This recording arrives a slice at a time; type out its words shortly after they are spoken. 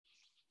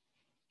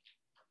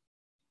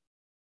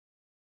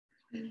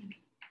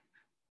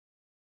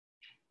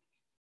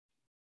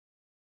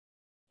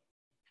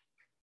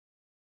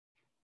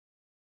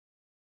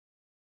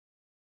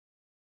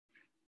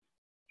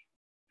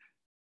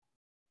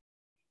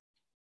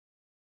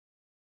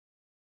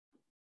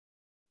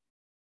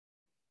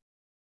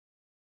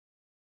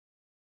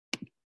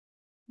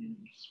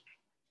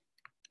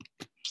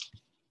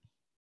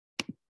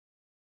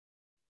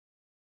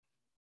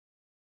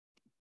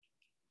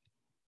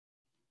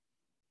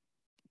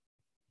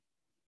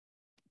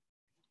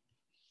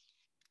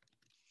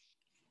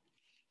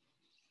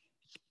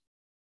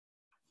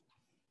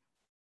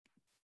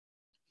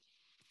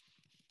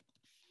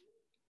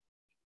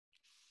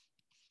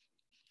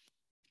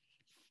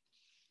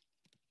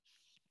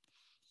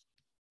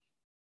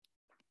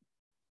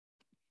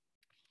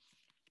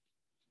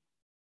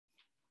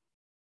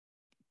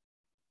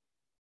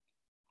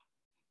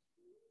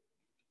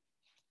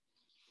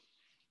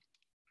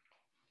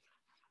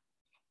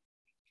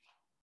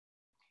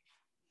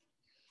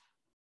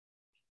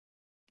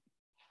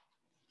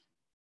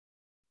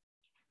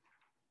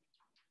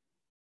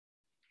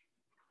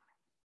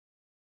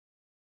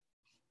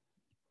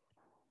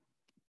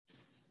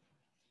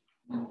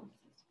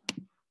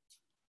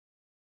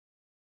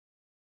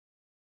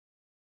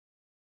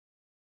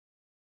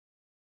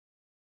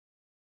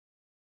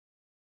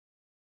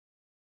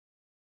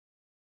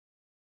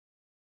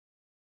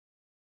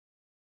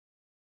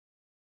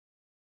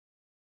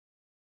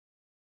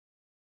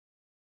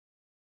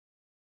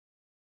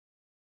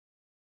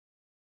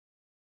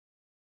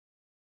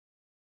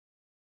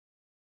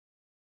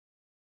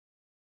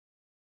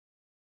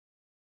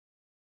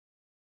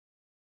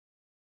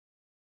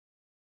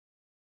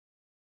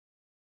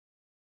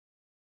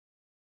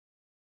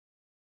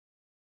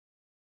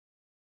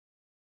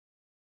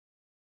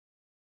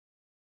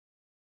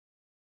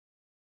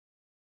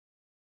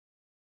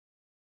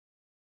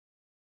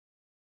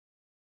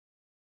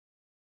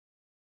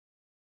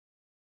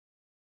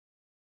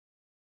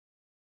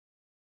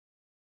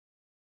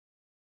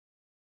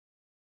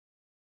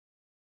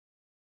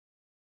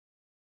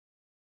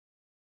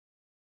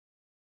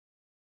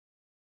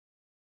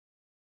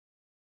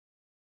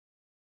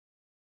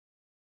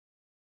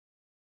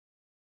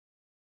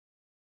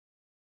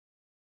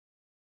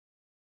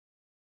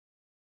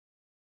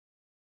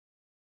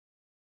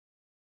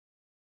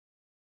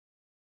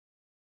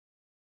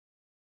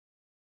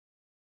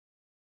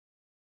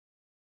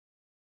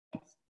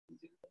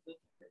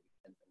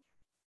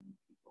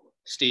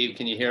Steve,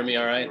 can you hear me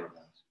all right?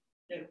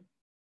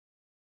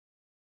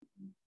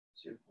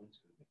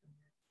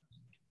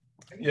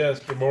 Yes,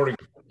 good morning.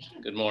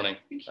 Good morning.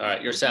 All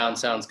right, your sound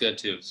sounds good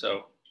too.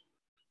 So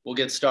we'll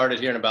get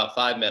started here in about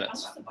 5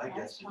 minutes.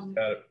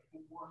 Got it.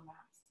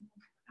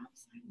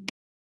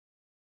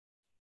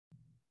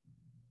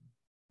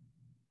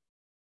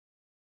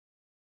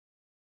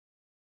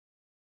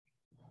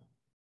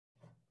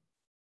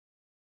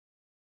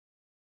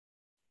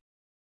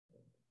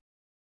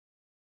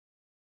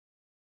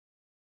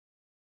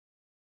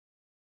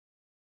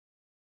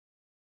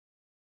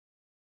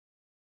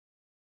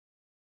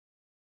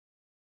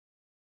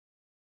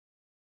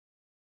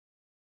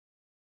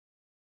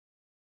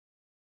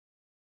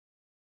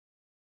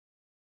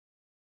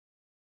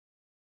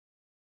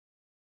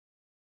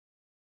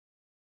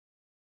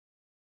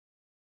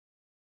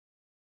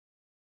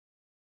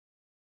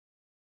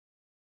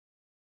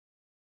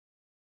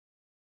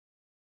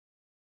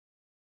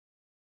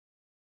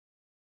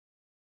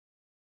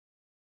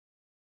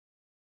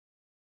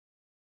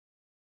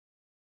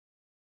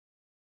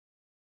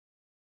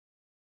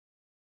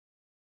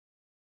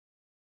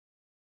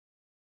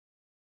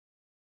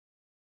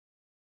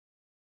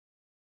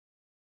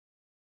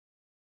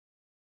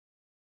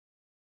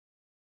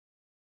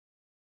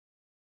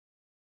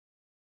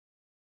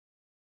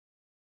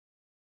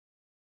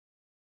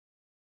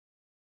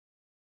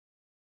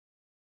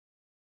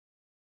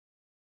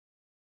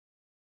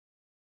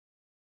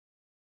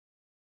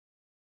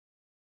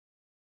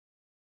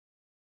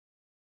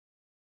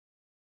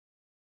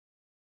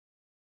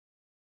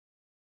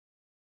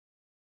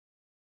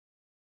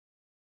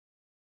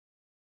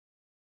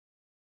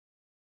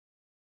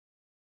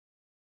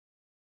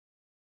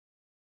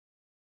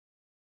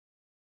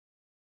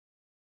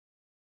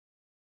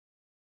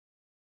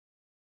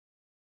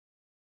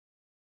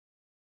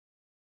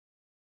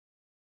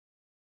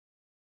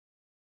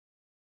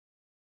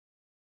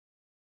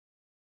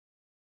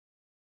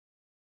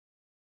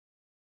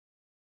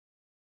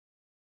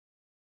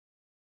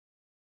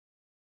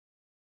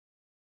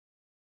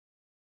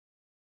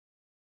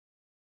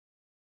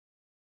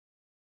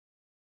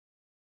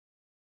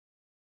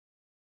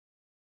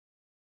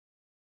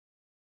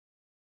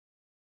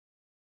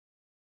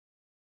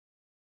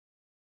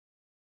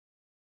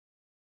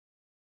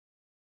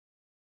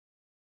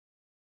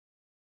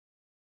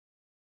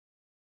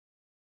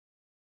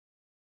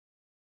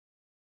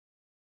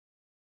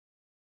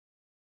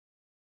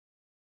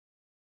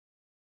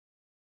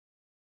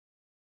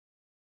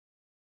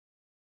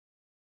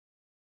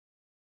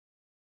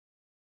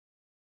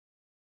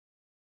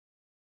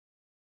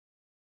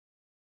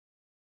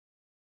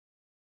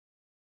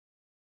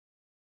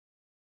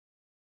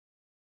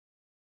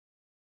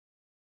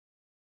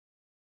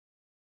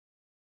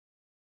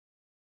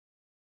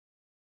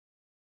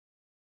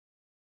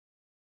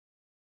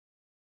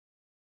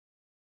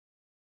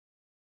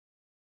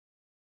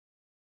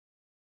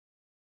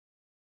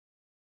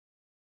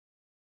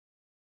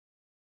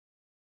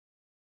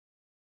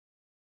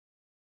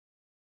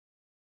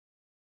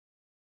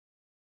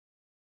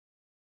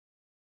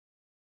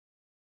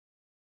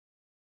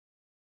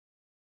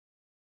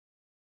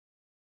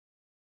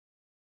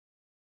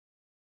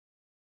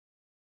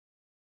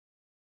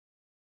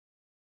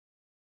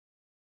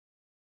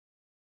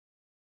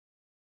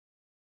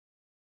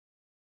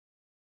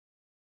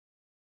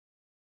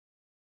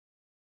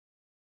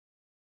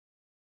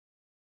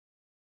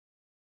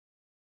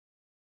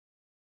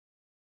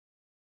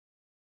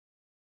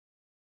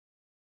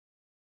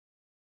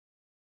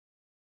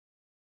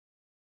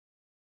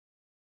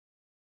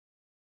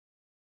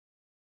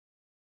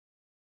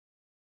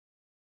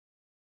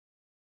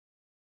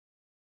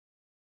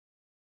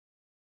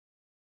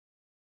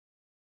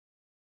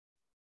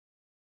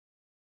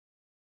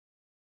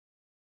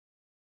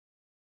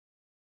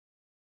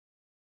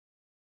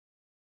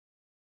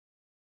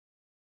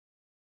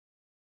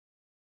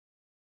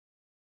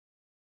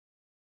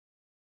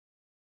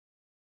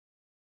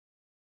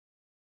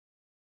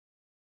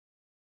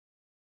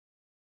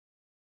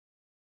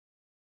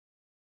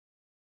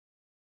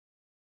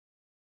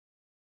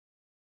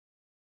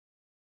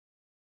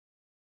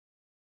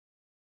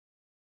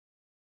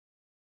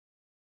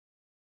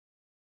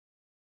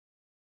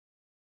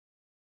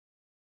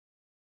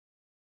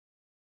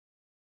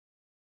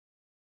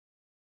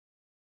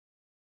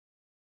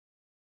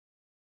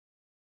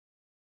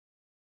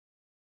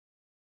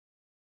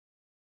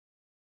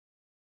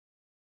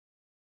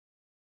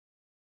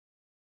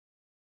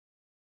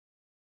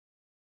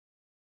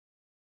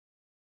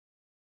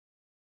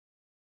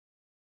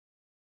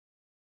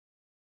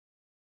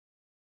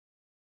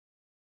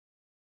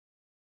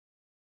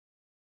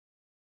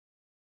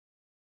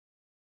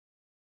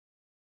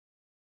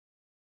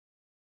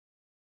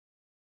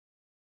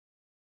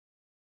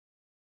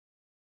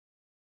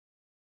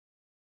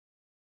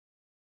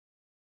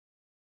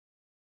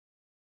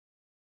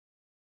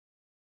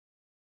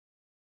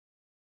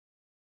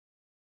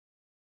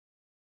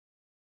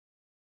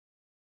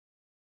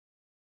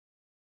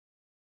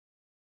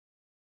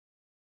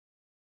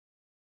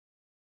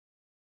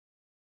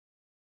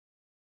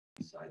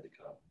 inside the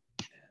cup,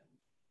 and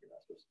you're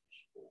not supposed to push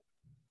full.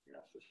 You're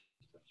not supposed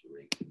to touch the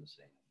rake in the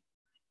sand.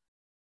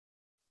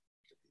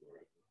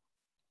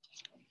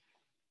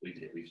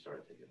 We've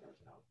started taking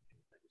ours out.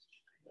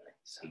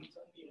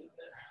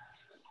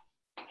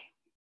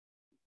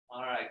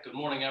 All right, good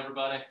morning,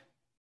 everybody.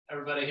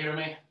 Everybody hear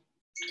me?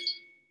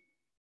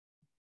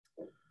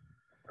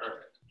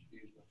 Perfect.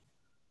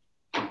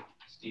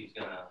 Steve's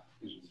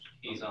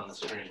he's on the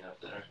screen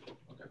up there.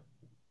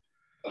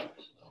 Okay.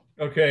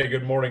 Okay,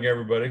 good morning,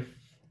 everybody.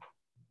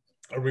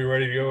 Are we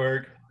ready to go,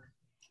 Eric?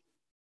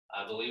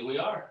 I believe we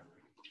are.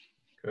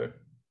 Okay.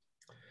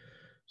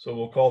 So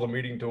we'll call the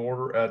meeting to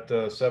order at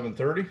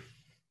 7:30.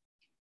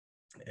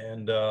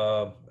 And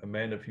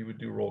Amanda, if you would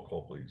do roll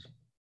call, please.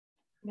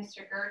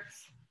 Mr.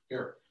 Gertz.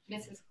 Here.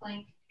 Mrs.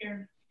 Klink.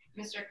 Here.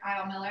 Mr.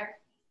 Kyle Miller.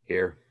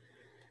 Here.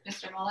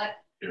 Mr. Mullet.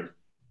 Here.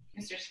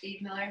 Mr.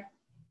 Steve Miller.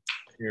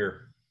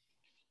 Here.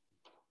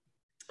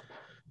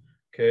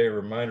 Okay, a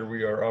reminder,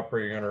 we are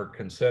operating on our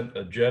consent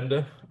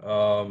agenda.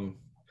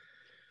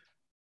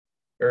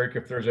 Eric,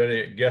 if there's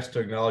any guests to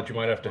acknowledge, you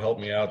might have to help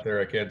me out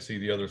there. I can't see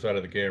the other side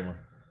of the camera.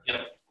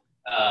 Yep.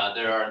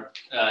 There are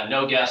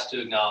no guests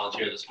to acknowledge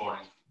here this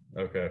morning.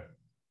 Okay.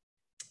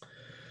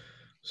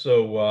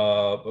 So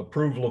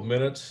approval of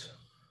minutes.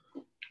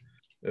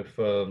 If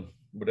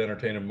would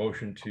entertain a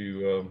motion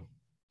to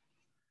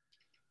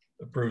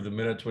approve the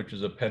minutes, which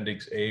is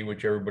Appendix A,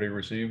 which everybody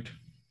received.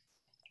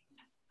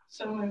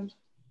 So moved.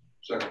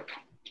 Second.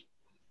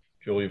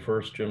 Julia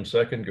first, Jim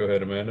second. Go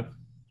ahead, Amanda.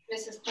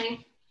 Mrs.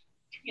 Klink.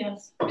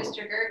 Yes.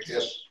 Mr. Gertz.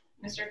 Yes.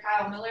 Mr.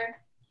 Kyle Miller.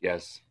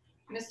 Yes.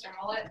 Mr.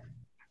 Mullet.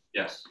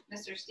 Yes.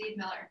 Mr. Steve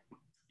Miller.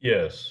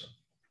 Yes.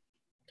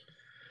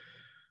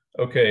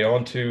 Okay,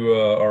 on to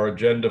our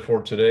agenda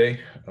for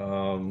today.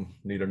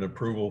 Need an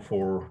approval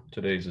for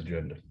today's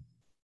agenda.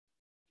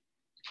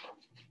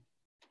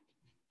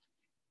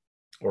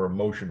 Or a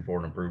motion for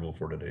an approval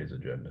for today's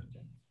agenda.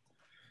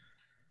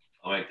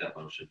 I'll make that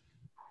motion.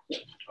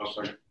 I'll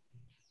second.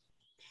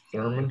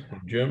 Thurman,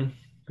 Jim,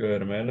 go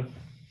ahead, Amanda.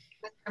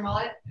 Mr.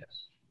 Mullet.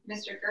 Yes.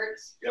 Mr.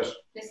 Gertz. Yes.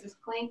 Mrs.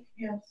 Klink.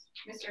 Yes.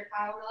 Mr.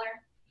 Kyle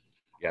Miller.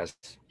 Yes.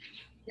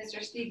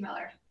 Mr. Steve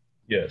Miller.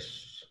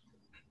 Yes.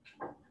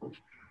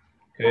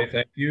 Okay,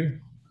 thank you.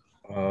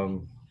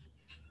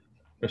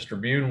 Mr.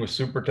 Bune with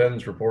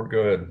Superintendent's report, go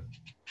ahead.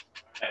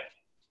 Okay.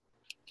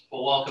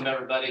 Well, welcome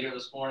everybody here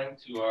this morning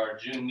to our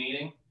June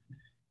meeting.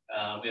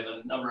 We have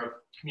a number of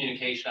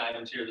communication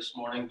items here this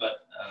morning,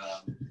 but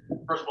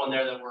first one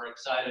there that we're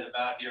excited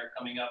about here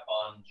coming up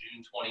on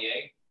June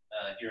 28th,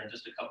 here in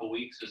just a couple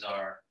weeks, is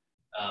our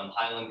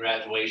Highland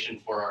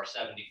graduation for our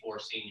 74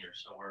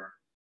 seniors. So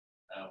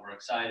we're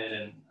excited,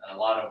 and a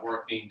lot of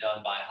work being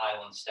done by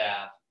Highland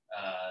staff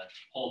to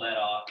pull that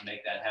off and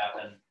make that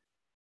happen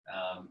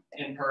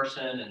in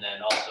person, and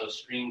then also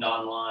streamed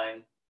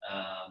online,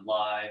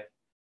 live,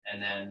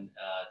 and then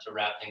to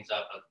wrap things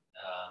up with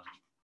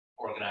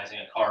organizing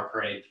a car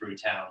parade through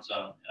town.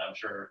 So I'm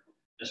sure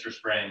Mr.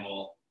 Sprang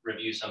will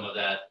review some of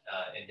that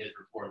in his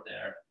report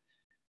there.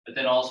 But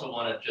then also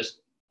want to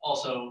just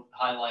also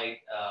highlight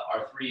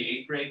our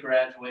 3 8th grade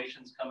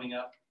graduations coming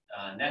up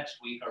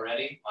next week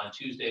already on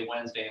Tuesday,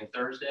 Wednesday, and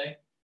Thursday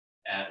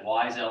at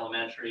Wise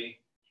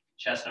Elementary,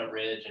 Chestnut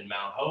Ridge, and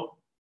Mount Hope.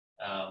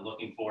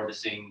 Looking forward to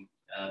seeing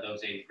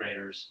those 8th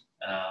graders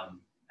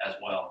as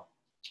well.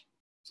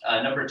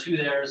 Number 2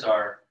 there is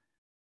our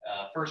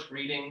first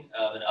reading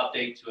of an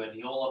update to a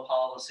Neola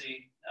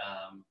policy.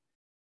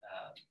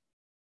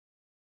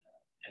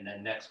 And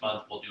then next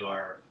month we'll do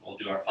our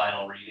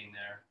final reading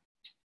there.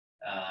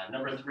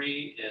 Number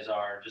 3 is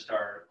our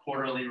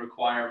quarterly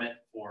requirement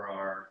for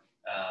our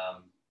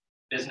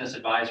Business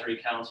Advisory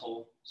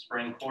Council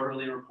Spring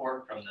Quarterly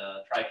Report from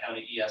the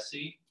Tri-County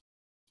ESC.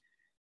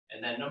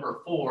 And then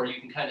number 4, you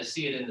can kind of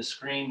see it in the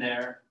screen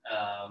there.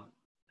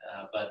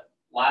 But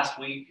last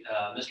week,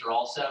 Mr.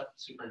 Alsep,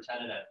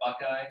 superintendent at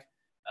Buckeye,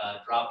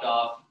 dropped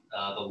off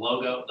the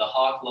logo, the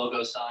Hawk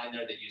logo sign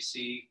there that you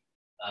see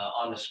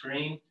on the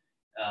screen.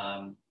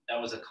 That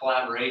was a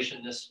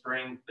collaboration this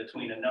spring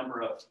between a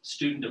number of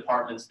student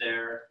departments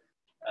there,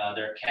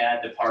 their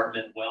CAD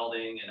department,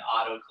 welding, and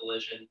auto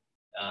collision.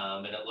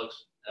 And it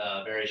looks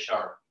very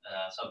sharp,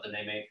 something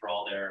they made for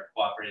all their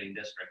cooperating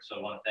districts. So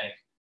I want to thank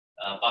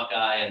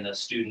Buckeye and the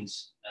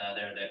students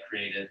there that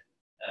created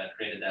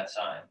that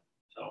sign.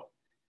 So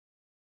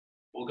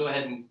we'll go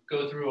ahead and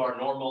go through our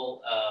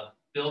normal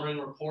building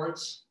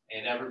reports,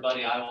 and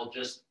everybody, I will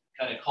just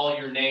kind of call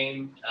your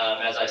name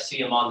as I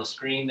see them on the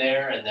screen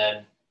there, and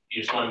then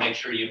you just want to make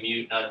sure you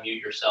mute and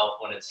unmute yourself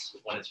when it's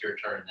your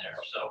turn there.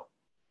 So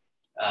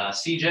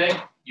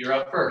CJ, you're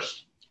up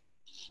first.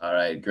 All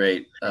right,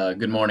 great.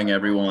 Good morning,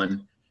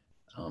 everyone.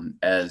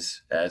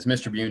 As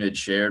Mr. Bune had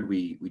shared,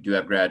 we do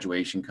have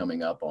graduation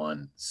coming up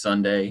on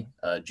Sunday,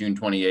 June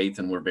 28th,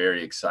 and we're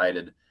very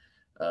excited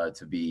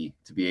to be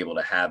able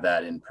to have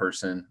that in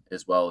person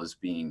as well as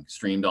being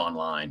streamed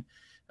online.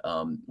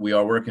 We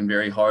are working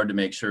very hard to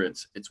make sure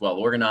it's well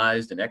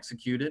organized and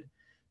executed.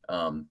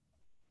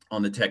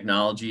 On the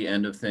technology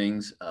end of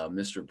things,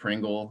 Mr.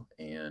 Pringle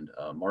and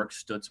Mark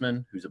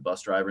Stutzman, who's a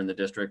bus driver in the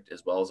district,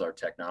 as well as our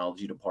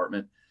technology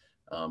department,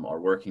 are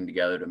working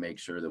together to make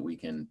sure that we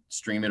can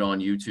stream it on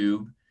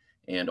YouTube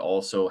and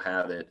also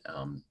have it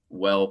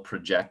well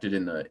projected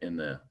in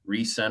the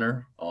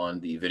recenter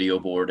on the video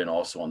board and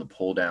also on the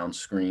pull down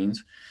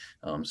screens.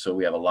 So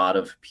we have a lot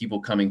of people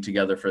coming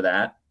together for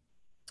that.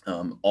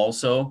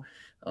 Also,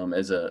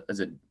 as a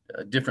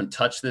different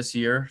touch this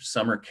year,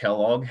 Summer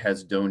Kellogg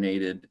has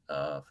donated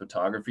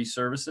photography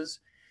services,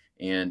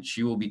 and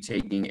she will be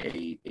taking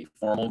a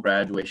formal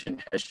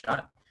graduation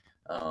headshot,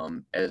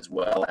 as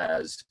well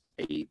as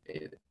a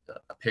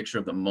picture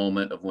of the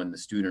moment of when the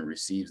student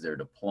receives their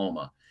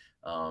diploma.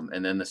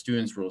 And then the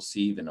students will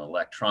receive an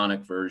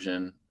electronic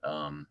version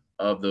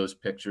of those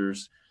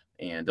pictures,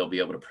 and they'll be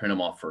able to print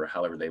them off for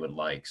however they would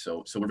like.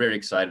 So we're very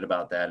excited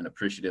about that and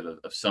appreciative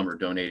of Summer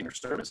donating her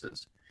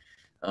services.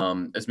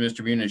 As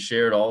Mr. Bune has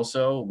shared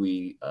also,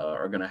 we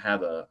are going to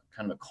have a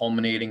kind of a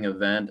culminating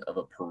event of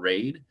a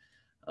parade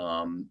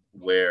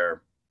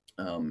where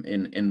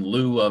in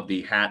lieu of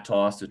the hat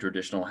toss, the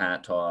traditional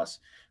hat toss,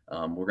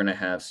 we're going to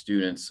have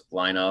students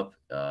line up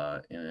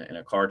in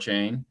a car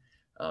chain.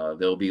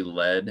 They'll be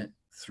led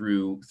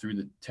through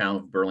the town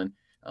of Berlin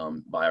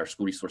by our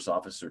school resource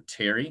officer,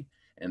 Terry.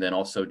 And then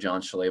also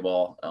John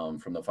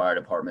Schlaball from the fire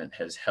department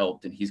has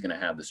helped, and he's going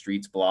to have the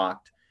streets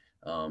blocked,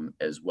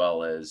 as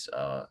well as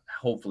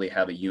hopefully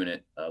have a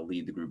unit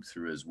lead the group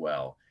through as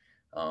well.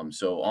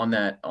 So on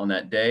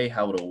that day,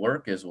 how it'll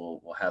work is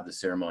we'll have the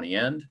ceremony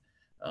end.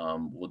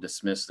 We'll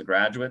dismiss the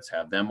graduates,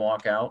 have them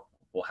walk out.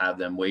 We'll have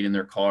them wait in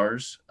their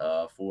cars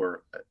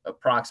for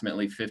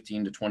approximately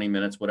 15 to 20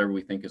 minutes, whatever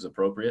we think is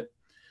appropriate.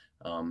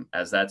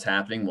 As that's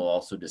happening, we'll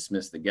also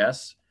dismiss the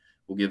guests.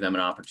 We'll give them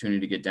an opportunity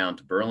to get down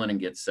to Berlin and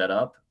get set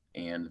up.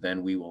 And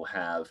then we will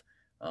have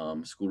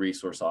School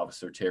Resource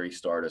Officer Terry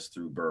start us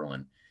through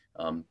Berlin.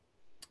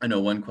 I know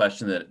one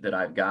question that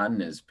I've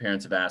gotten is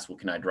parents have asked, well,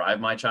 can I drive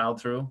my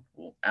child through?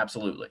 Well,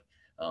 absolutely.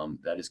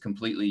 That is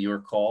completely your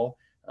call,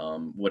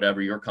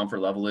 whatever your comfort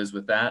level is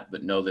with that,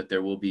 but know that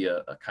there will be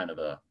a kind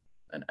of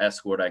an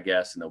escort, I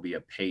guess, and there'll be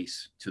a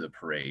pace to the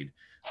parade.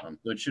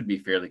 So it should be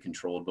fairly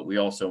controlled, but we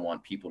also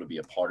want people to be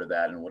a part of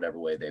that in whatever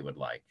way they would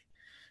like.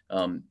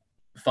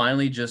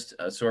 Finally, just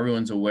so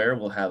everyone's aware,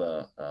 we'll have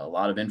a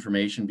lot of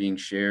information being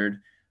shared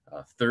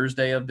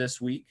Thursday of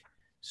this week.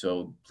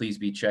 So please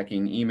be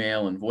checking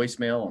email and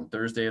voicemail on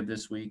Thursday of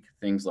this week,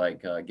 things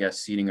like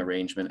guest seating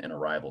arrangement and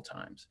arrival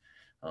times.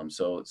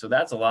 So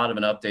that's a lot of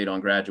an update on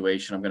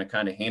graduation. I'm going to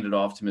kind of hand it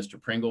off to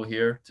Mr. Pringle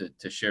here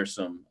to share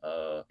some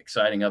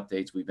exciting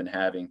updates we've been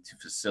having to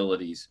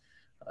facilities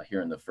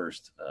here in the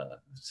first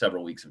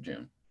several weeks of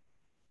June.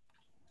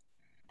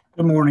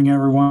 Good morning,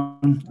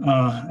 everyone.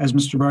 As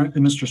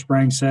Mr.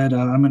 Sprang said,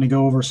 I'm going to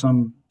go over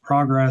some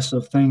progress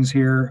of things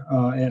here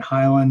at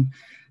Highland.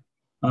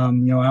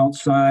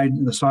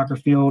 Outside, the soccer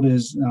field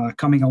is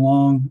coming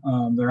along.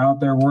 They're out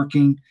there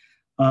working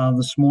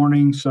this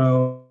morning,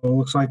 so it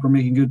looks like we're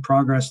making good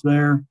progress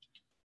there.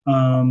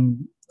 A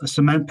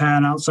cement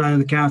pad outside of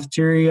the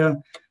cafeteria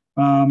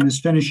is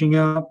finishing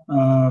up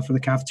for the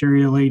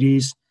cafeteria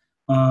ladies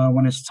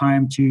when it's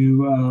time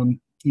to,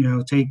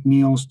 take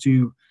meals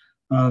to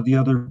the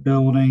other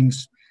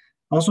buildings.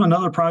 Also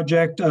another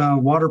project,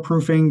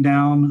 waterproofing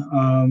down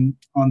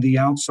on the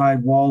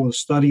outside wall of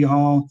study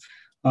hall.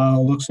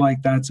 Looks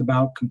like that's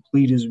about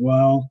complete as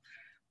well.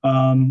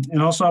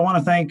 And also I want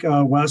to thank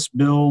Wes,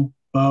 Bill,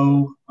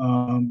 Bo,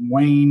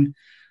 Wayne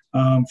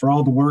for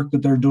all the work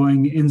that they're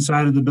doing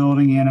inside of the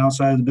building and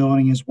outside of the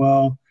building as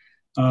well.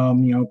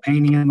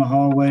 Painting in the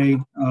hallway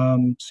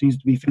seems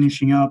to be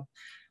finishing up.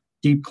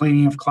 Deep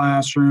cleaning of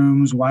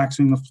classrooms,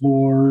 waxing the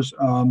floors,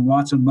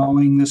 lots of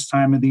mowing this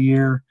time of the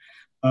year,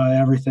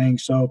 everything.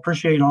 So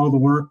appreciate all the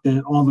work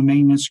that all the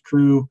maintenance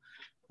crew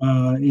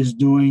is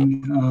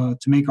doing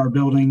to make our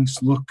buildings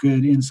look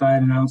good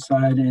inside and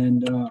outside.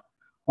 And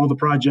all the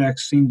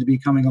projects seem to be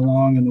coming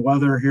along, and the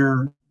weather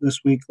here this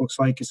week looks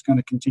like it's going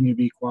to continue to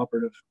be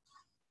cooperative.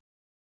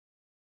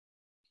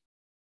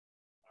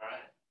 All right.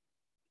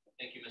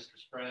 Thank you, Mr.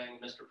 Sprang,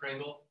 Mr.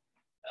 Pringle.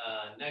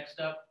 Next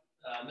up,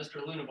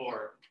 Mr.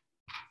 Lunabor.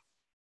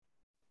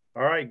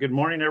 All right, good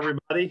morning,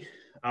 everybody.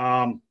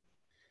 Kind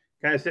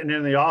of sitting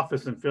in the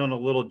office and feeling a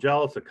little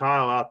jealous of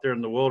Kyle out there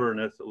in the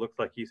wilderness. It looks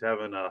like he's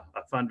having a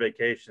fun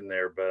vacation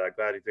there, but I'm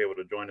glad he's able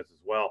to join us as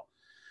well.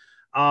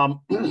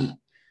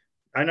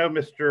 I know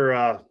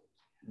Mr.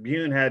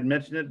 Bune had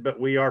mentioned it, but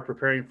we are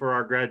preparing for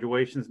our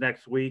graduations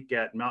next week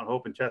at Mount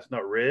Hope and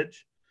Chestnut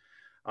Ridge.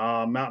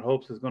 Mount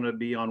Hope's is going to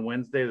be on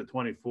Wednesday, the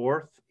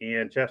 24th,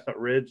 and Chestnut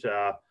Ridge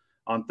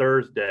on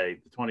Thursday,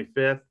 the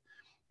 25th.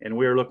 And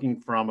we're looking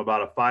from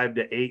about a 5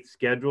 to 8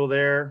 schedule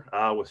there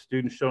with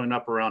students showing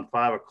up around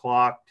 5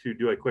 o'clock to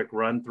do a quick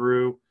run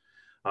through.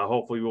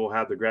 Hopefully we'll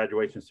have the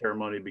graduation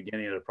ceremony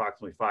beginning at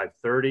approximately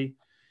 5:30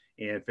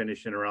 and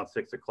finishing around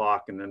 6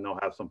 o'clock. And then they'll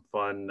have some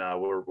fun.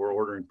 We're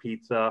ordering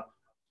pizza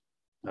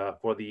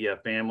for the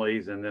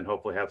families, and then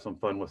hopefully have some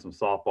fun with some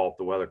softball if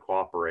the weather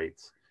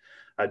cooperates.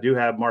 I do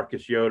have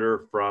Marcus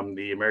Yoder from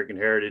the American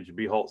Heritage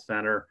Beholt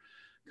Center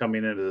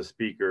coming into the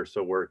speaker.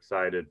 So we're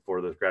excited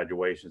for those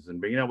graduations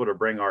and being able to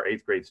bring our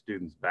 8th grade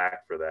students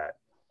back for that.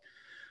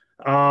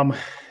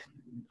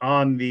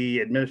 On the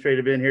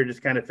administrative end here,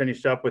 just kind of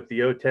finished up with the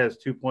OTES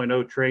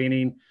 2.0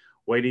 training,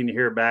 waiting to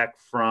hear back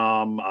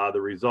from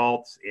the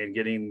results and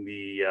getting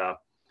the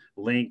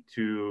link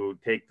to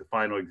take the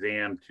final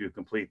exam to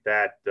complete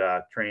that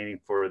training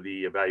for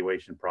the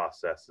evaluation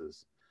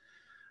processes.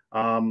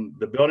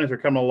 The buildings are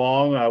coming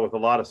along with a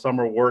lot of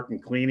summer work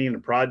and cleaning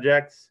and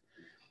projects.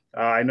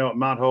 I know at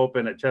Mount Hope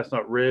and at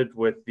Chestnut Ridge,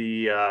 with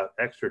the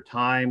extra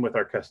time with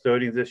our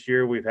custodians this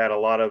year, we've had a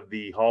lot of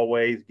the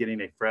hallways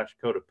getting a fresh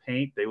coat of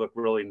paint. They look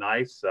really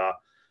nice,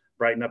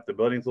 brighten up the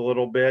buildings a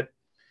little bit.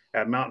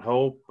 At Mount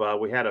Hope,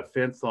 we had a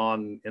fence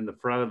in the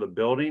front of the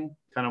building,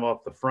 kind of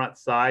off the front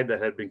side,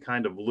 that had been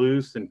kind of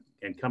loose and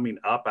coming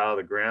up out of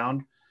the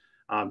ground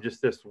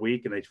just this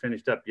week, and they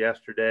finished up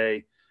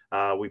yesterday.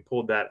 We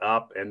pulled that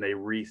up and they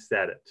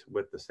reset it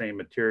with the same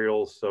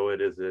materials, so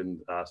it is in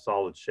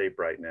solid shape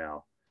right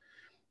now.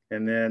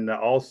 And then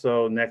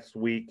also next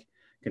week,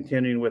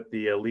 continuing with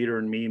the Leader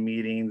in Me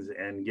meetings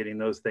and getting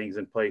those things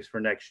in place for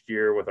next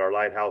year with our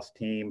Lighthouse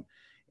team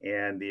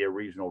and the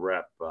regional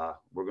rep.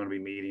 We're going to be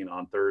meeting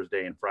on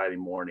Thursday and Friday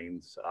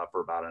mornings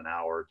for about an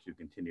hour to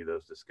continue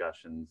those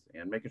discussions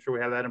and making sure we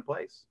have that in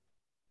place.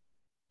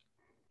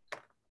 All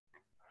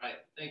right,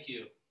 thank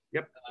you.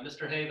 Yep.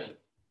 Mr. Haven.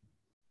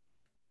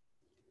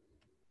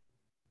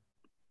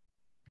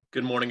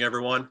 Good morning,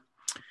 everyone.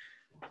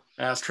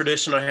 As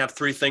tradition, I have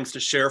 3 things to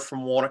share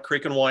from Walnut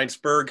Creek and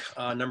Winesburg.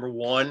 Number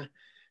 1,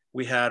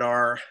 we had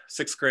our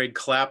 6th grade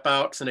clap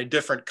outs in a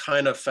different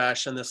kind of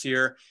fashion this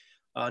year.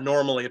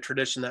 Normally a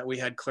tradition that we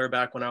had clear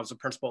back when I was a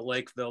principal at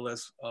Lakeville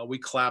is we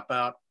clap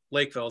out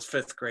Lakeville's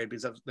 5th grade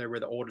because they were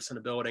the oldest in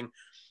the building.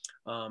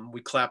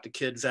 We clap the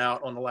kids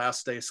out on the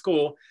last day of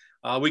school.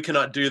 We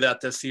cannot do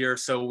that this year,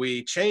 so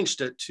we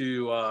changed it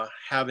to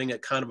having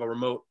it kind of a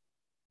remote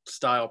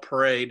style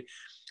parade.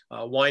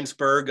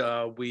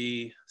 Winesburg,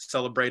 we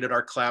celebrated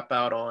our clap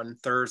out on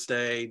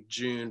Thursday,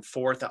 June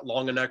 4th at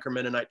Longenecker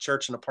Mennonite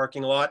Church in the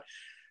parking lot,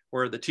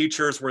 where the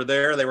teachers were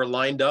there. They were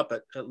lined up.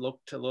 It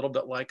looked a little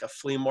bit like a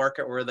flea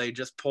market where they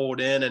just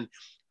pulled in and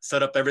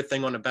set up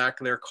everything on the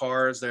back of their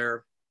cars,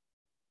 their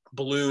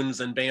balloons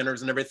and banners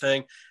and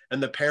everything.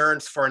 And the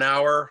parents, for an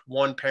hour,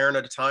 one parent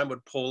at a time,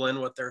 would pull in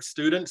with their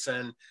students,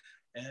 and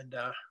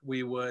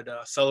we would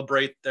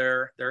celebrate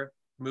their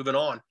moving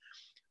on.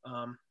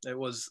 There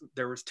was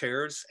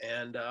tears,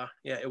 and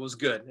yeah, it was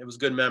good. It was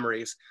good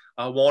memories.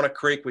 Walnut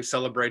Creek, we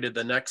celebrated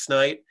the next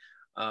night.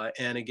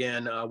 And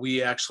again,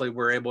 we actually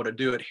were able to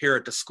do it here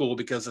at the school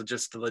because of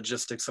just the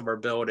logistics of our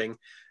building.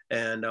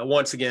 And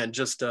once again,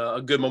 just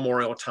a good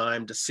memorial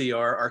time to see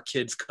our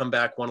kids come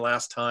back one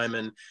last time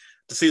and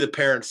to see the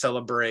parents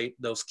celebrate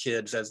those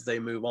kids as they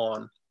move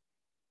on.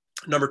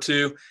 Number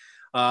 2,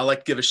 I'd like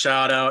to give a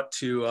shout out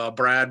to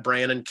Brad,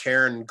 Brandon,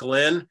 Karen, and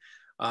Glenn.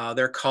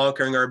 They're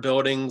conquering our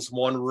buildings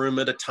one room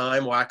at a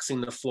time,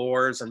 waxing the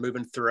floors and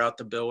moving throughout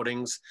the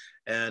buildings.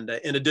 And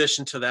in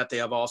addition to that, they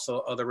have also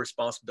other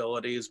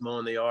responsibilities,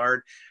 mowing the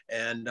yard,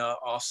 and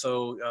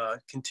also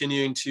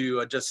continuing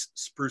to just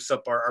spruce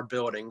up our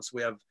buildings.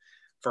 We have,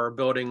 for our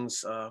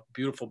buildings,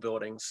 beautiful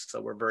buildings, so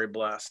we're very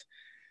blessed.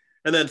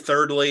 And then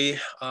thirdly,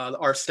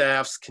 our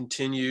staffs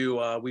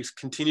continue, we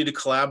continue to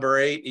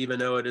collaborate, even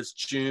though it is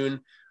June.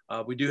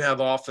 We do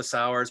have office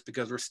hours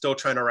because we're still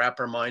trying to wrap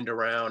our mind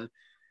around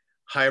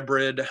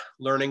hybrid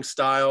learning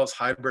styles,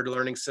 hybrid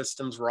learning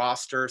systems,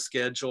 roster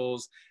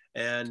schedules,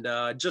 and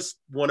just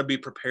want to be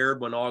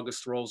prepared when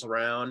August rolls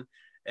around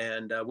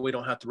and we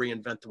don't have to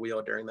reinvent the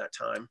wheel during that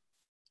time.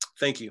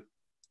 Thank you.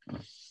 All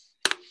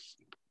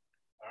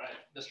right,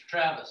 Mr.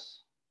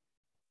 Travis.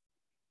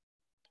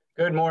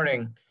 Good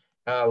morning.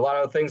 A lot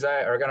of things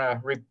are going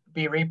to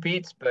be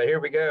repeats, but here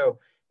we go.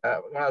 I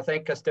want to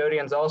thank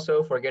custodians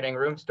also for getting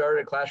rooms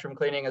started. Classroom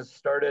cleaning has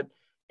started.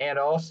 And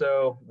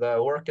also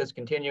the work is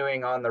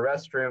continuing on the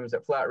restrooms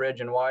at Flat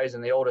Ridge and Wise,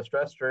 and the oldest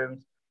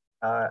restrooms.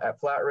 At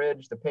Flat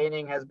Ridge, the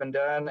painting has been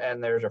done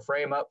and there's a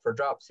frame up for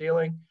drop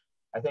ceiling,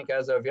 I think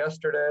as of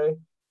yesterday,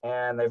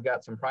 and they've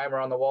got some primer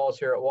on the walls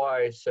here at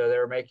Wise. So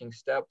they're making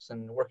steps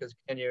and work is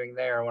continuing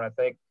there. I want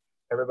to thank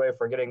everybody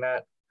for getting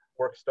that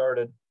work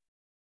started.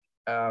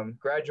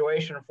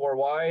 Graduation for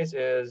Wise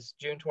is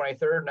June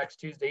 23rd, next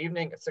Tuesday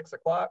evening at 6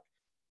 o'clock.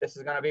 This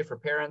is going to be for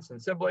parents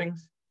and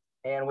siblings.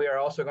 And we are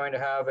also going to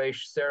have a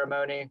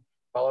ceremony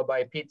followed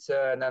by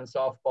pizza and then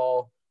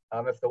softball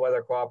if the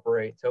weather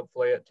cooperates.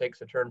 Hopefully it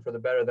takes a turn for the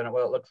better than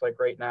what it looks like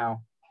right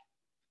now.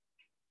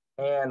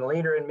 And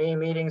Leader in Me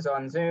meetings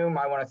on Zoom.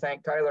 I want to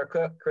thank Tyler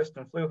Cook,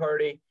 Kristen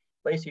Fluharty,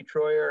 Lacey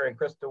Troyer, and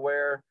Krista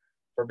Ware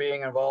for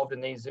being involved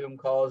in these Zoom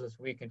calls as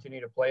we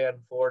continue to plan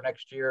for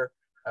next year,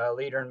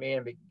 Leader in Me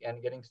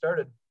and getting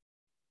started.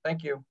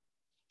 Thank you.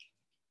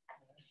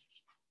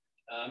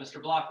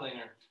 Mr.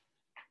 Blocklinger.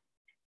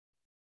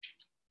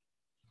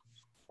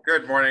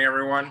 Good morning,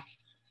 everyone.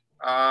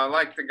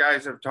 Like the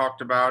guys have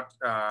talked about,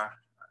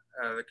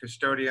 the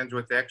custodians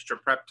with the extra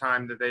prep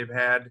time that they've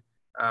had,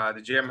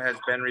 the gym has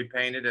been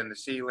repainted and the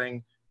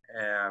ceiling,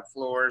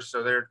 floors.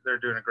 So they're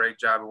doing a great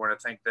job. I want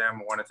to thank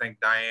them. I want to thank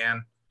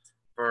Diane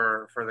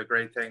for the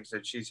great things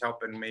that she's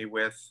helping me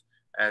with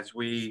as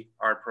we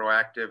are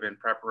proactive in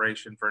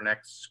preparation for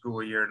next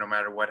school year, no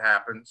matter what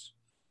happens.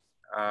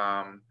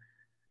 I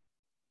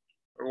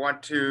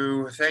want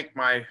to thank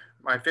my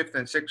 5th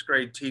and 6th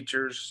grade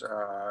teachers.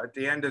 At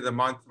the end of the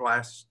month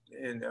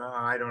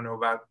I don't know,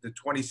 about the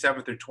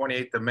 27th or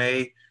 28th of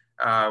May,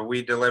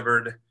 we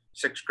delivered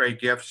 6th grade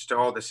gifts to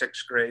all the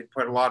 6th grade,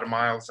 put a lot of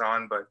miles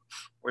on, but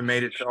we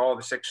made it to all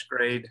the 6th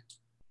grade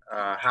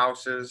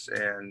houses,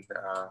 and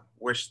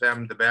wish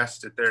them the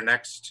best at their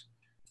next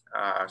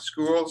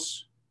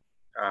schools.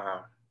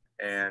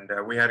 And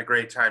we had a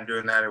great time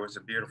doing that. It was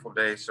a beautiful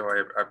day, so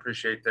I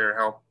appreciate their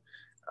help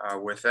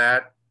with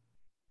that.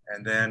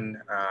 And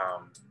then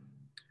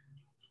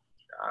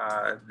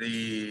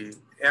the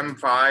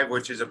M5,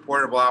 which is a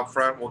portable out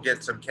front, we'll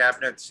get some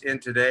cabinets in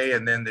today,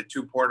 and then the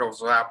 2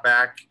 portals out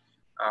back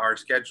are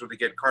scheduled to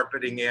get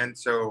carpeting in.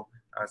 So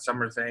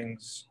summer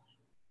things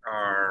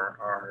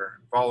are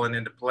falling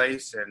into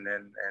place and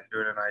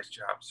doing a nice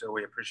job. So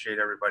we appreciate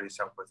everybody's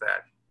help with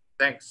that.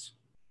 Thanks.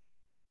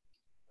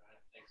 All right,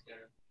 thanks,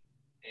 Derek.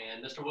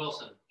 And Mr.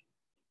 Wilson.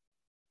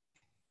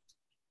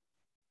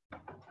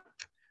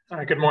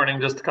 Good morning.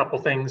 Just a couple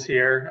things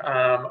here.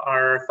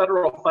 Our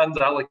federal funds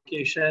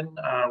allocation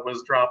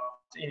was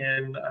dropped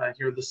in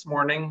here this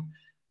morning.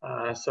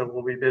 So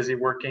we'll be busy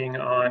working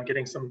on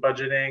getting some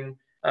budgeting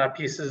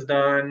pieces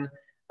done.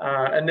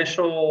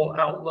 Initial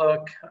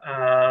outlook,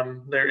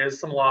 there is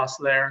some loss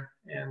there.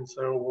 And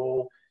so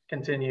we'll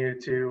continue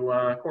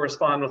to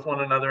correspond with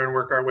one another and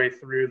work our way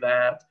through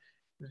that.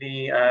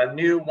 The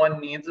new one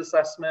needs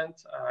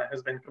assessment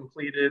has been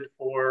completed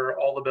for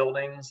all the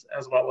buildings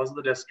as well as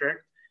the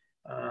district.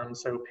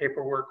 So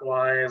paperwork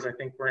wise, I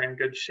think we're in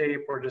good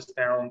shape. We're just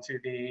down to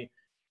the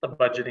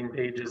budgeting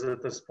pages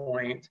at this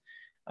point.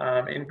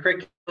 In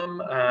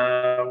curriculum,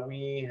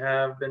 we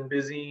have been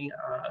busy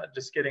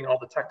just getting all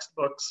the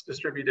textbooks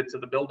distributed to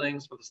the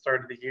buildings for the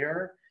start of the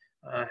year.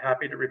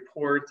 Happy to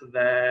report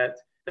that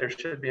there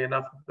should be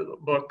enough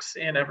books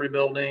in every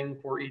building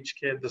for each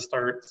kid to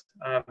start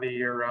the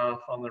year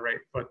off on the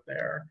right foot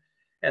there.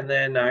 And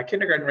then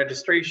kindergarten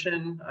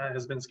registration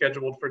has been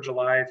scheduled for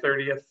July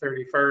 30th,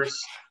 31st.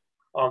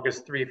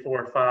 August 3,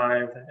 4,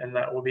 5, and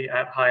that will be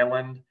at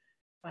Highland.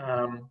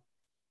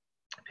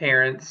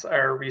 Parents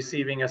are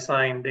receiving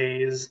assigned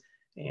days,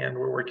 and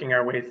we're working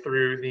our way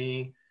through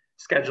the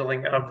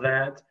scheduling of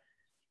that.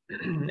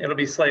 It'll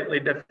be slightly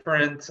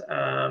different,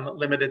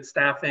 limited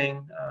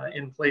staffing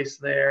in place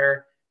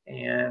there,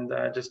 and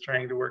just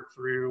trying to work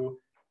through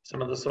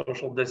some of the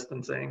social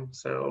distancing.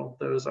 So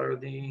those are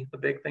the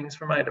big things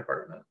for my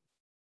department.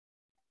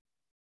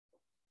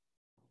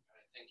 All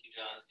right, thank you,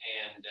 John.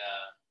 And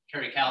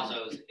Carrie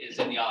Calzo is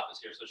in the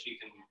office here, so she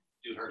can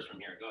do hers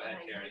from here. Go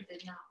ahead, Carrie.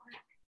 Did not work.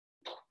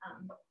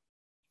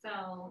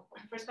 So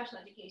for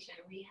special education,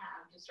 we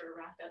have just sort of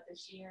wrapped up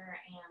this year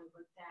and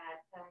looked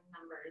at the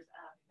numbers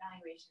of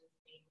evaluations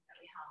meetings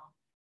that we held.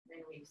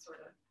 Then we've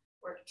sort of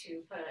worked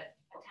to put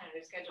a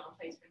tentative schedule in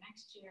place for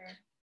next year.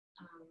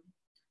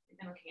 We've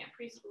been looking at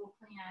preschool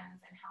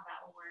plans and how that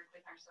will work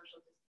with our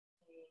social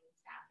distancing,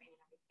 staffing,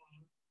 and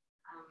everything.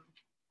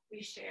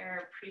 We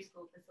share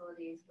preschool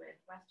facilities with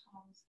West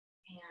Holmes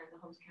and the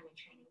Holmes County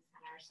Training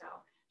Center. So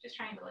just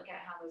trying to look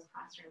at how those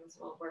classrooms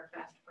will work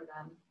best for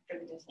them, for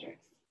the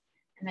districts.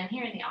 And then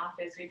here in the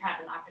office, we've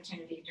had an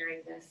opportunity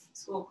during this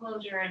school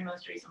closure and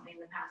most recently in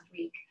the past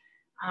week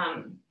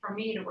for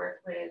me to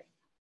work with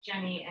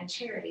Jenny and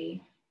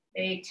Charity.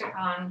 They took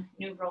on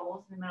new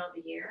roles in the middle of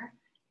the year,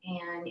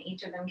 and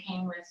each of them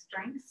came with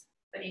strengths,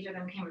 but each of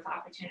them came with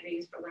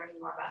opportunities for learning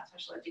more about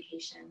special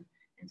education.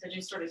 And so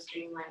just sort of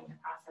streamlining the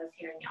process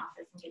here in the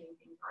office and getting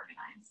things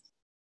organized.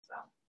 So,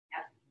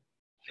 yeah.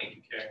 Thank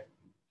you, Carrie.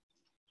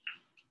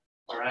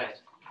 All right.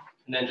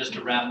 And then just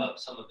to wrap up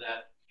some of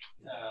that,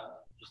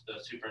 just the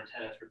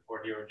superintendent's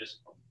report here, just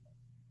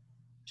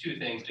 2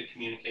 things to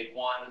communicate.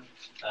 One,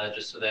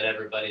 just so that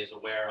everybody is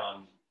aware,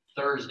 on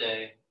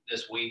Thursday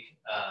this week,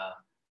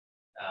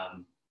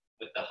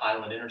 with the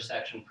Highland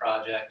intersection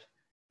project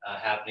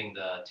happening,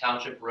 the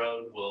Township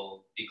Road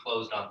will be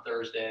closed on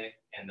Thursday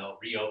and they'll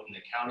reopen the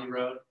county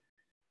road.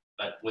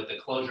 But with the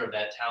closure of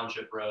that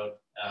Township Road,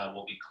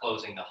 we'll be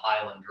closing the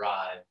Highland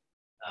Drive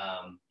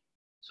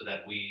so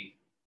that we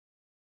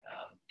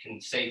can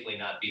safely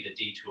not be the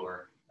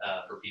detour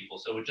for people.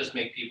 So it would just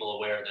make people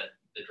aware that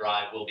the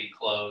drive will be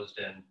closed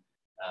and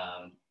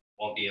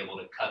won't be able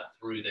to cut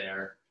through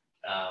there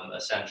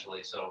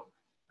essentially. So,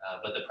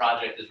 but the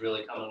project is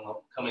really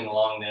coming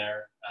along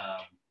there,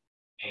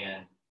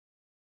 and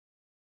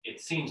it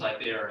seems like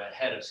they are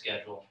ahead of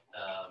schedule,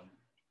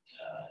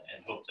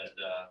 and hope that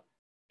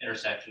the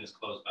intersection is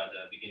closed by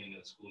the beginning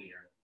of the school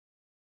year.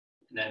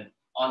 And then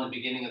on the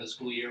beginning of the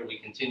school year, we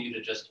continue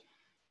to just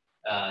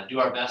do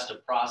our best to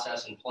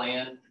process and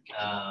plan,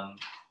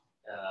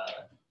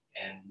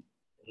 and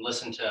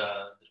listen to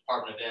the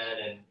Department of Ed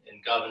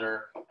and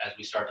Governor as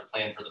we start to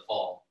plan for the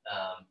fall.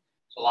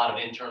 So a lot of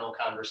internal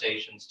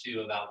conversations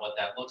too about what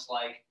that looks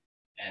like,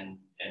 and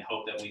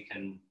hope that we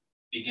can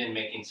begin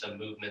making some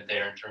movement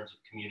there in terms of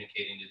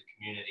communicating to the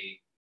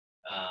community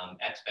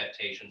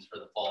expectations for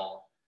the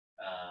fall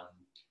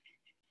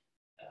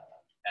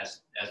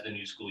as the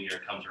new school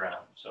year comes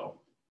around. So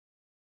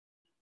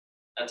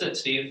that's it,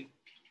 Steve.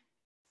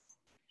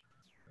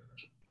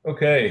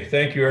 Okay,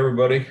 thank you,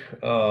 everybody.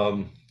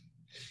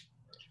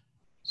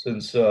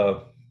 Since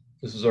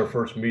this is our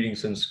first meeting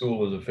since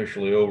school is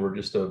officially over,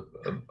 just a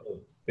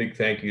big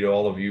thank you to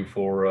all of you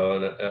for,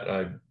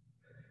 it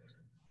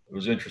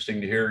was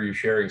interesting to hear you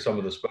sharing some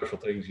of the special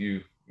things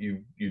you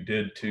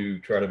did to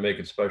try to make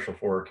it special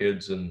for our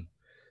kids and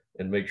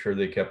make sure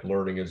they kept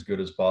learning as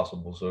good as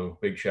possible. So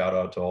big shout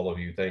out to all of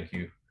you. Thank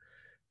you.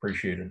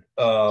 Appreciate it.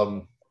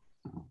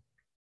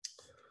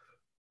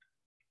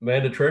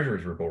 Amanda,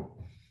 Treasurer's report.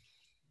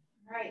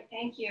 All right,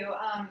 thank you.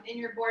 In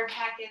your board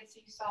packets,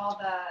 you saw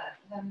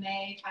the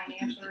May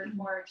financial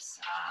reports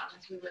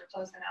as we were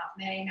closing out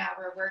May. Now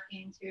we're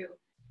working to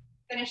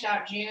finish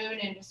out June,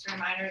 and just a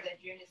reminder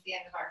that June is the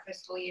end of our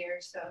fiscal year,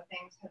 so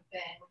things have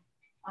been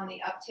on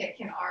the uptick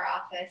in our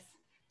office.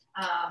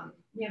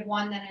 We have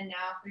one then and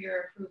now for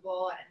your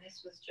approval, and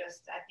this was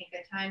just, I think,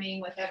 a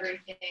timing with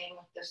everything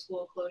with the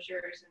school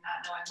closures and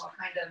not knowing what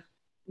kind of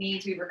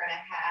needs we were going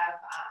to have.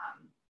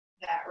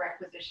 That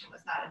requisition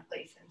was not in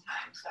place in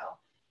time, so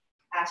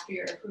ask for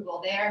your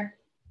approval there.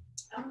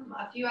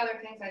 A few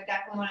other things I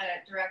definitely want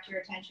to direct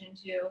your attention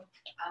to.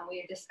 We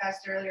had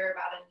discussed earlier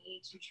about a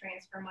need to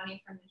transfer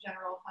money from the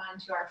general fund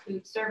to our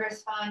food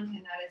service fund,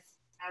 and that is,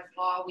 as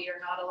law, we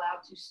are not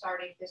allowed to start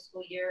a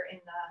fiscal year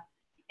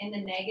in the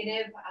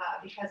negative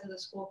because of the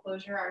school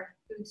closure. Our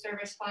food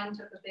service fund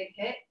took a big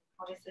hit,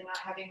 obviously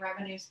not having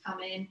revenues come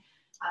in.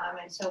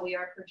 And so we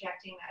are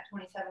projecting that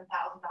 $27,000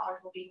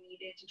 will be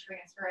needed to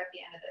transfer at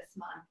the end of this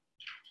month.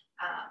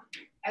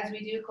 As we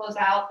do close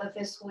out the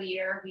fiscal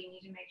year, we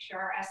need to make sure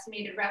our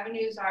estimated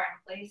revenues are in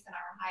place and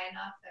are high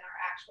enough than our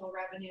actual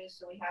revenues.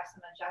 So we have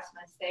some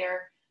adjustments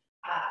there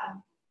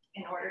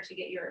in order to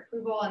get your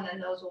approval, and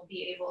then those will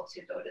be able to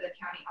go to the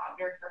county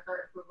auditor for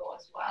her approval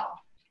as well.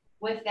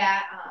 With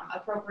that,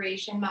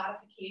 appropriation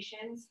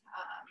modifications,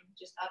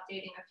 just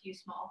updating a few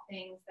small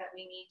things that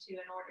we need to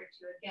in order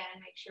to,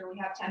 again, make sure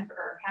we have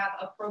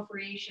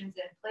appropriations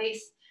in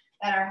place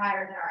that are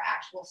higher than our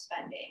actual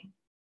spending.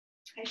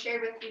 I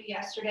shared with you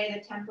yesterday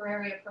the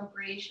temporary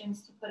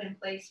appropriations to put in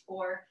place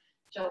for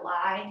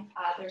July.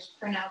 There's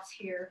printouts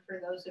here for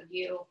those of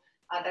you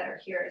that are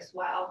here as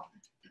well.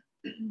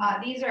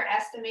 These are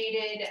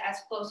estimated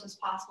as close as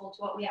possible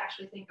to what we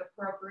actually think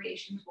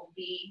appropriations will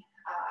be.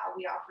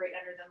 We operate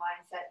under the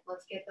mindset,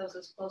 let's get those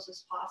as close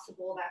as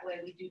possible. That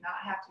way we do not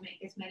have to make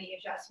as many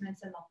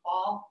adjustments in the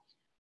fall.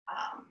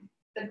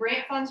 The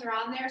grant funds are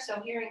on there. So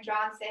hearing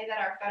John say that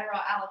our federal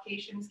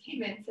allocations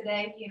came in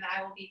today, he and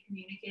I will be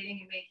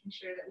communicating and making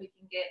sure that we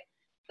can get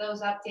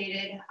those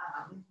updated.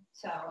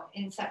 So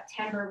in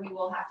September, we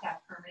will have to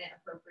have permanent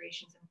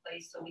appropriations in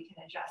place so we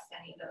can adjust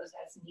any of those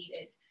as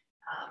needed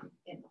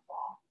in the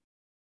fall.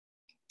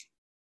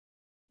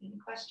 Any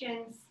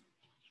questions?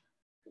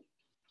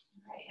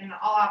 All right, and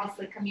I'll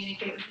obviously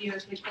communicate with you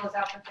as we close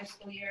out the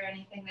fiscal year,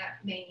 anything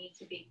that may need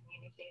to be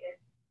communicated.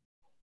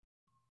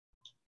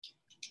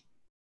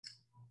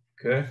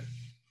 Okay.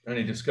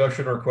 Any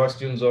discussion or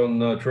questions on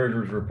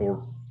Treasurer's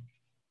report?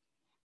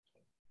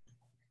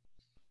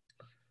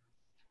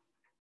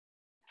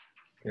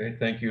 Okay,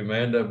 thank you,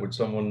 Amanda. Would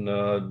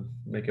someone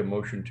make a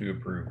motion to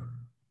approve?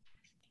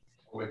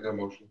 I'll make that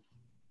motion.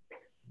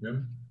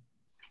 Jim?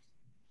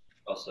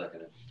 I'll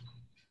second it.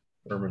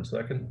 Herman,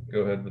 second.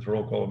 Go ahead with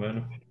roll call,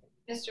 Amanda.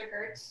 Mr.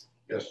 Gertz?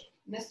 Yes.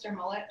 Mr.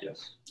 Mullet?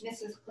 Yes.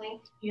 Mrs.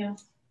 Klink?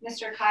 Yes.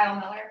 Mr. Kyle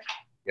Miller?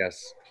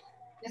 Yes.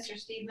 Mr.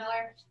 Steve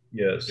Miller?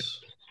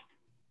 Yes.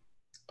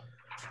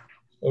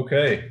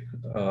 Okay,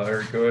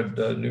 Eric, go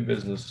ahead, new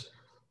business.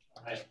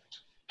 All right.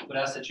 I would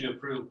ask that you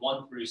approve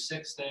 1 through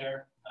 6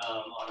 there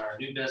on our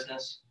new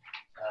business.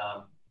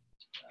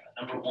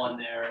 Number 1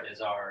 there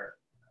is our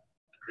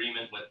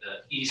agreement with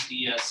the East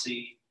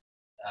ESC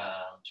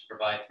to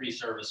provide 3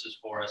 services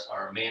for us.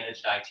 Our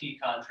managed IT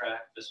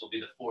contract. This will be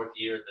the 4th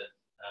year that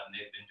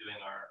they've been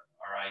doing our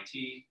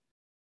IT,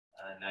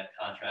 and that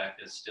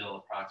contract is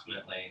still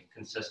approximately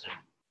consistent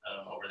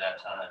over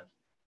that time.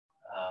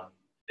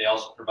 They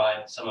also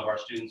provide some of our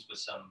students with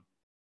some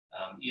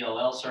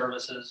ELL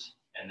services,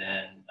 and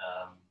then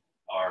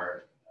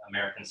our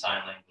American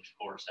Sign Language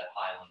course at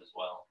Highland as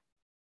well.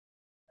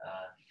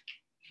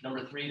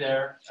 Number 3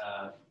 there,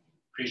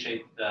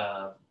 appreciate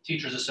the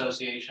Teachers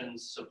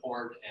Association's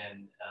support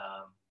and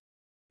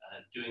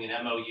doing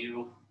an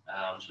MOU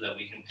so that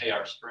we can pay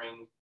our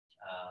spring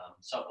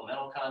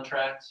supplemental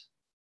contracts.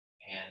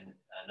 And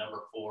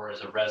number 4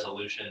 is a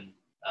resolution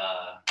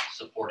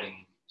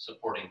supporting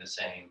the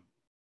same.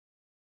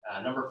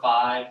 Number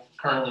 5,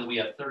 currently we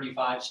have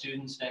 35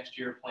 students next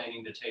year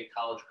planning to take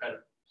College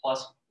Credit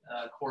Plus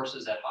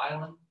courses at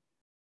Highland.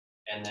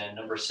 And then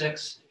number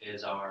 6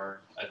 is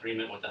our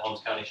agreement with the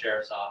Holmes County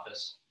Sheriff's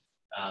Office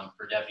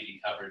for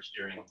deputy coverage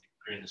during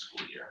the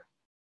school year.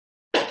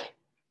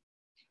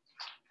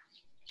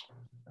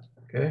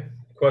 Okay,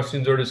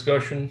 questions or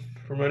discussion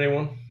from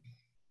anyone?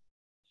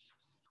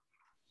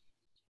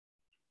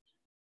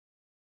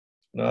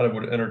 Not, I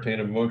would entertain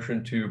a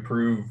motion to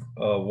approve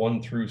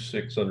 1 through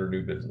 6 under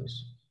new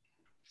business.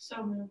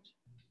 So moved.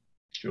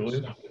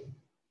 Julia?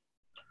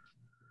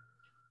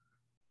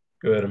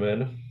 Go ahead,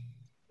 Amanda.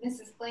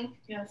 Mrs. Klink?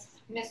 Yes.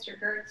 Mr.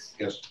 Gertz?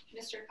 Yes.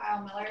 Mr.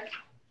 Kyle Miller?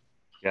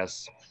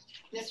 Yes.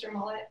 Mr.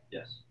 Mullet?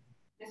 Yes.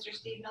 Mr.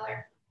 Steve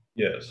Miller?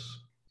 Yes.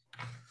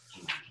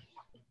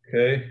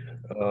 Okay.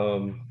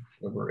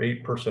 Number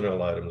 8,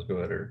 personnel items. Go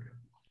ahead, Eric.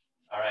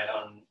 All right,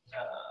 on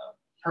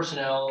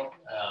personnel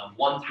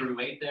 1 through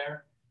 8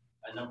 there.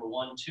 Number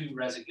 1, 2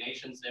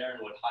 resignations there,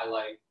 and would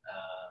highlight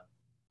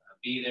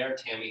B there,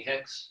 Tammy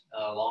Hicks,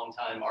 a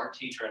longtime art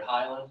teacher at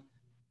Highland,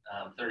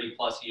 30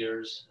 plus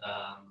years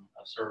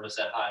of service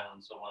at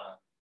Highland. So I want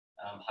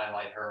to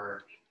highlight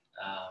her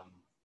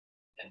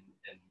and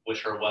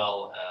wish her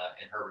well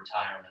in her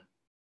retirement.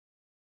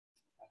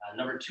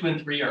 Number 2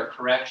 and 3 are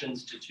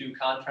corrections to 2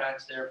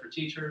 contracts there for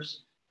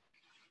teachers.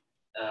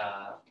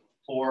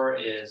 4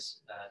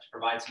 is to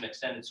provide some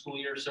extended school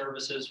year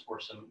services for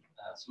some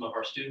of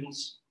our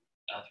students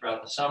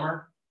throughout the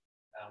summer.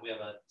 We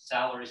have a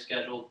salary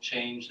schedule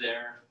change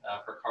there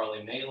for Carly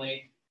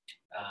Maley,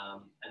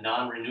 a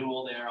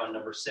non-renewal there on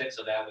number 6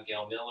 of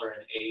Abigail Miller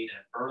and aide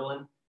at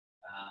Berlin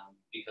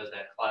because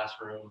that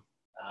classroom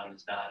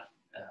is not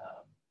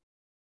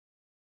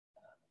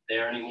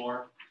there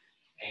anymore.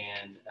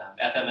 And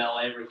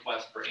FMLA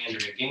request for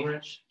Andrea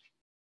Gingrich.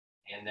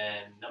 And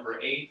then number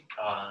 8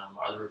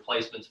 are the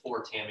replacements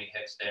for Tammy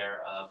Hicks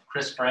there of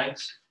Chris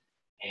Franks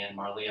and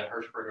Marlia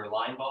Hirschberger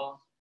Linebaugh.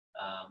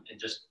 And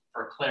just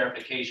for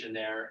clarification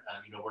there,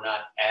 we're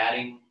not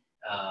adding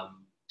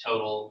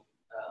total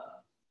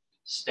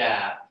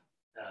staff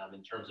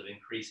in terms of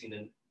increasing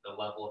the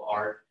level of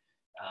art.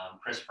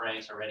 Chris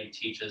Franks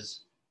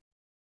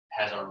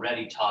has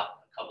already taught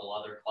a couple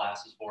other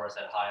classes for us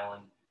at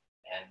Highland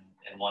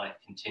and want to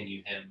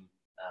continue him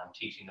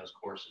teaching those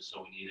courses.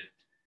 So we needed,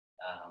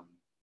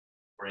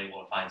 we're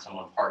able to find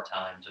someone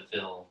part-time to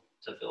fill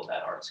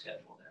that art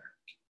schedule there.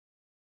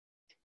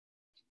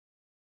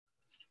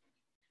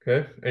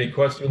 Okay, any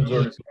questions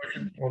or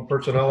discussion on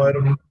personnel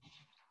item?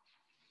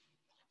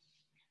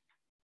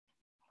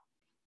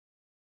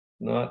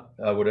 Not,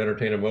 I would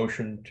entertain a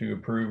motion to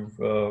approve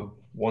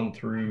 1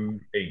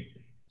 through 8.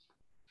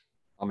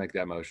 I'll make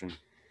that motion.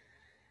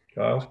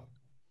 Kyle?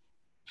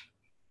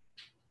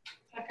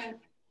 Second.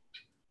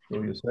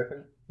 Julia,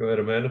 second. Go ahead,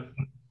 Amanda.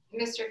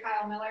 Mr.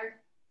 Kyle Miller?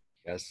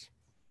 Yes.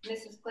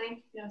 Mrs.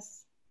 Klink?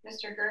 Yes.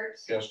 Mr.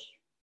 Gertz? Yes.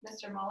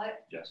 Mr.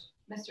 Mullet? Yes.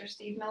 Mr.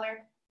 Steve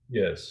Miller?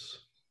 Yes.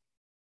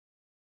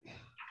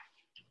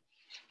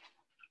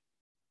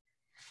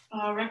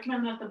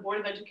 Recommend that the Board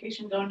of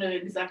Education go into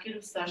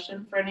executive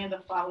session for any of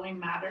the following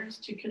matters: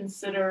 to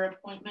consider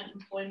appointment,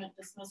 employment,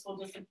 dismissal,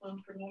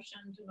 discipline, promotion,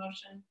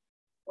 demotion,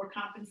 or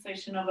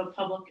compensation of a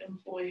public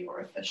employee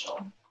or official.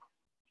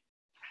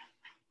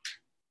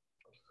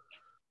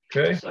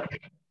 Okay.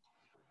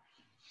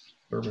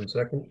 Urban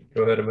second.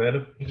 Go ahead,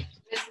 Amanda.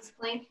 Mrs.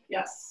 Klink?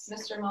 Yes.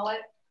 Mr.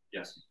 Mullet?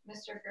 Yes.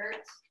 Mr.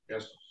 Gertz?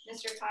 Yes.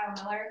 Mr. Kyle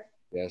Miller?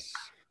 Yes.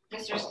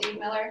 Mr. Steve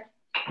Miller?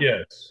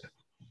 Yes.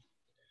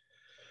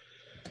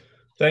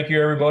 Thank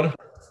you, everybody. All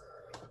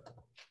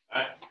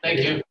right, thank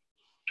you.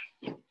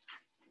 I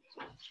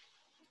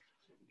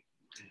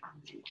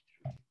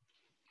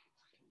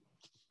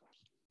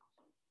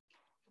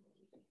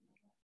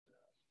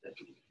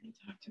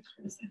talked to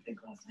Chris, I think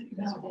last night. You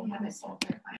guys will have it.